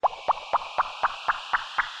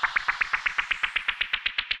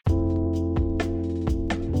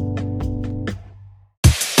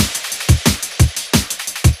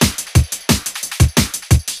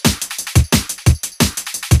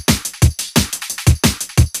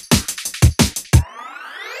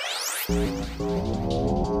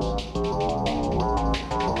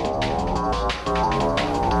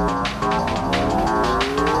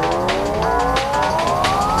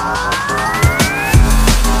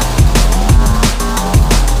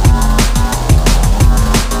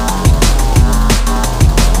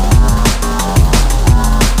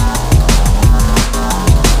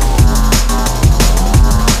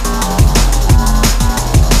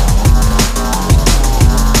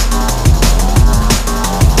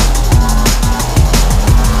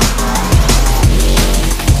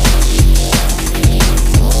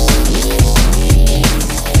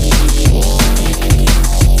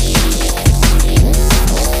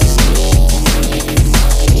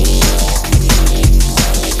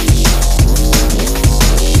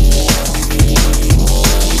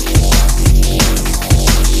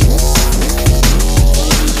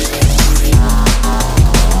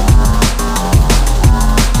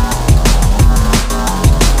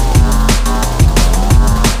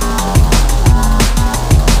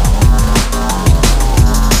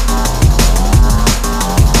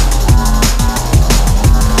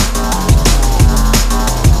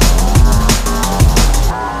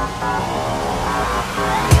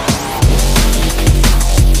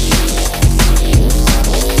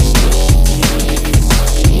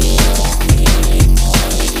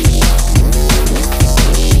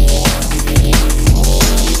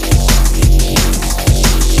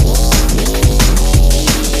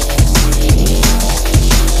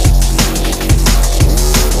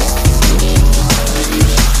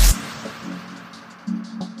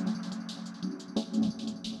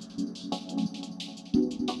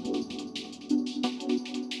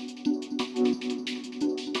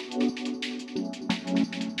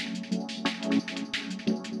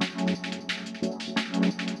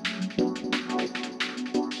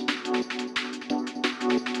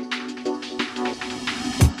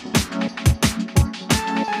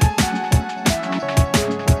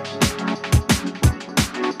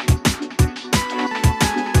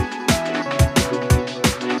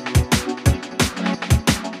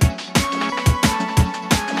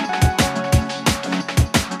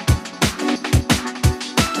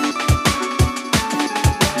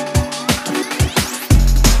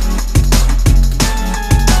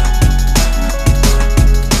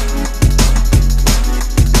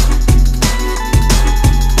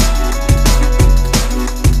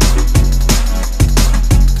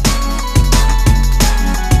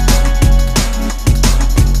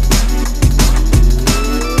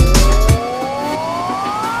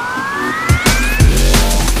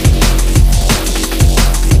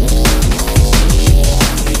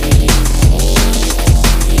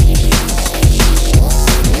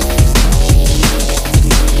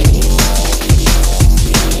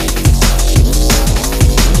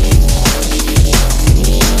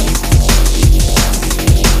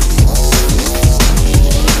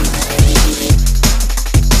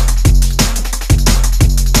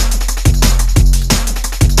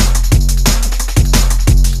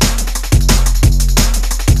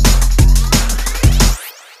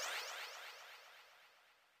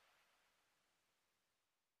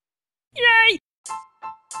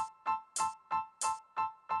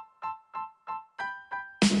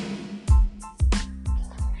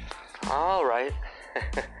Alright,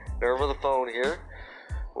 Nerve of the Phone here,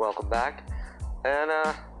 welcome back, and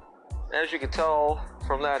as you can tell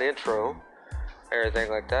from that intro,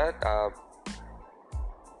 everything like that,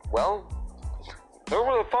 well, Nerve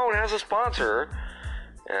of the Phone has a sponsor,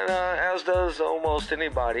 and as does almost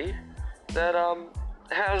anybody that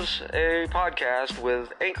has a podcast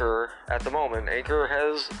with Anchor at the moment. Anchor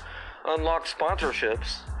has unlocked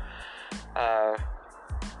sponsorships,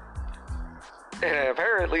 and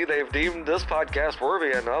apparently they've deemed this podcast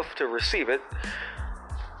worthy enough to receive it.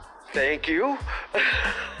 Thank you.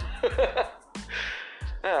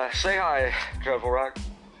 Say hi, Dreadful Rock.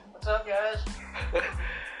 What's up, guys?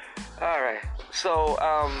 Alright, so,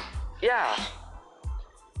 yeah.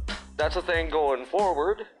 That's a thing going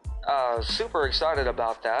forward. Super excited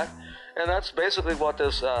about that. And that's basically what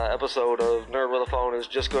this episode of Nerd with a Phone is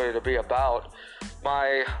just going to be about.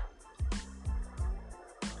 My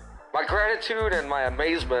gratitude and my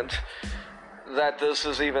amazement that this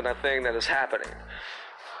is even a thing that is happening.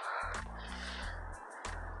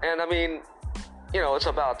 And I mean, you know, it's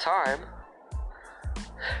about time.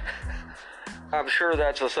 I'm sure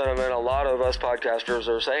that's a sentiment a lot of us podcasters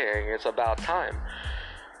are saying. It's about time.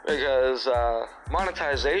 Because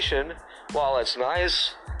monetization, while it's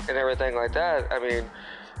nice and everything like that, I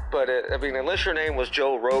mean, unless your name was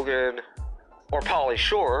Joe Rogan or Pauly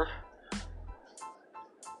Shore,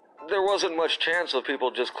 there wasn't much chance of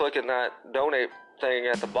people just clicking that donate thing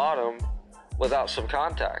at the bottom without some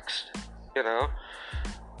context, you know?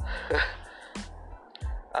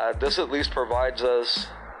 This at least provides us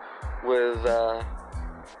with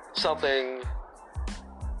something,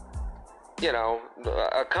 you know,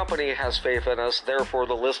 a company has faith in us, therefore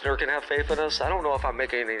the listener can have faith in us. I don't know if I'm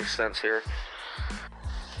making any sense here.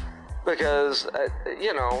 Because,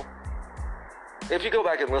 you know, if you go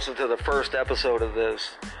back and listen to the first episode of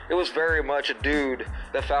this, it was very much a dude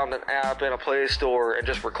that found an app in a Play Store and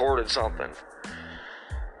just recorded something.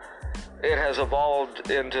 It has evolved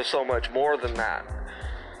into so much more than that.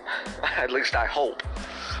 At least I hope.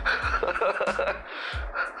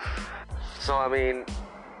 So, I mean,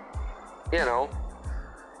 you know,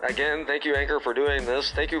 again, thank you, Anchor, for doing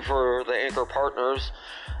this. Thank you for the Anchor partners.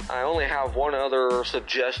 I only have one other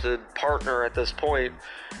suggested partner at this point.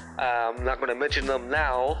 I'm not going to mention them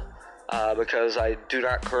now because I do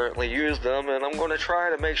not currently use them, and I'm going to try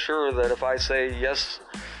to make sure that if I say yes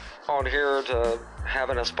on here to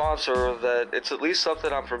having a sponsor, that it's at least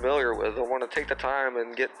something I'm familiar with. I want to take the time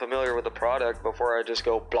and get familiar with the product before I just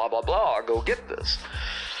go blah blah blah, go get this.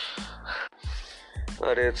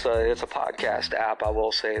 But it's a podcast app, I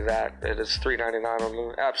will say that. It is $3.99 on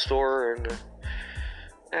the App Store, and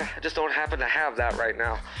I just don't happen to have that right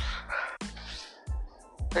now.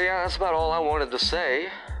 But yeah, that's about all I wanted to say.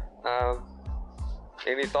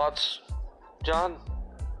 Any thoughts, John?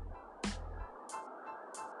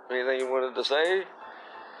 Anything you wanted to say?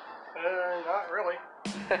 Not really.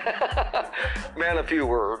 Man, a few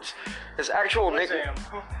words. His actual nickname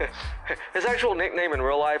in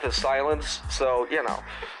real life is Silence, so you know.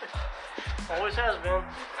 Always has been.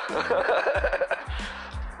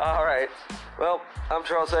 All right. Well, I'm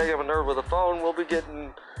Charles Haig. I'm a nerd with a phone. We'll be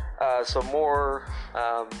getting some more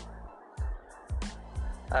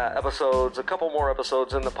episodes, a couple more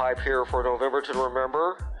episodes in the pipe here for November to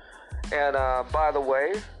remember. And by the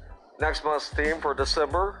way, next month's theme for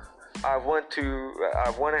December, I went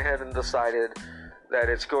ahead and decided that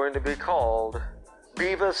it's going to be called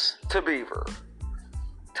Beavis to Beaver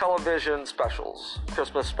Television Specials,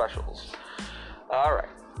 Christmas Specials. All right.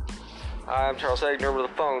 I'm Charles Haig, nerd with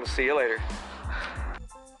a phone. See you later.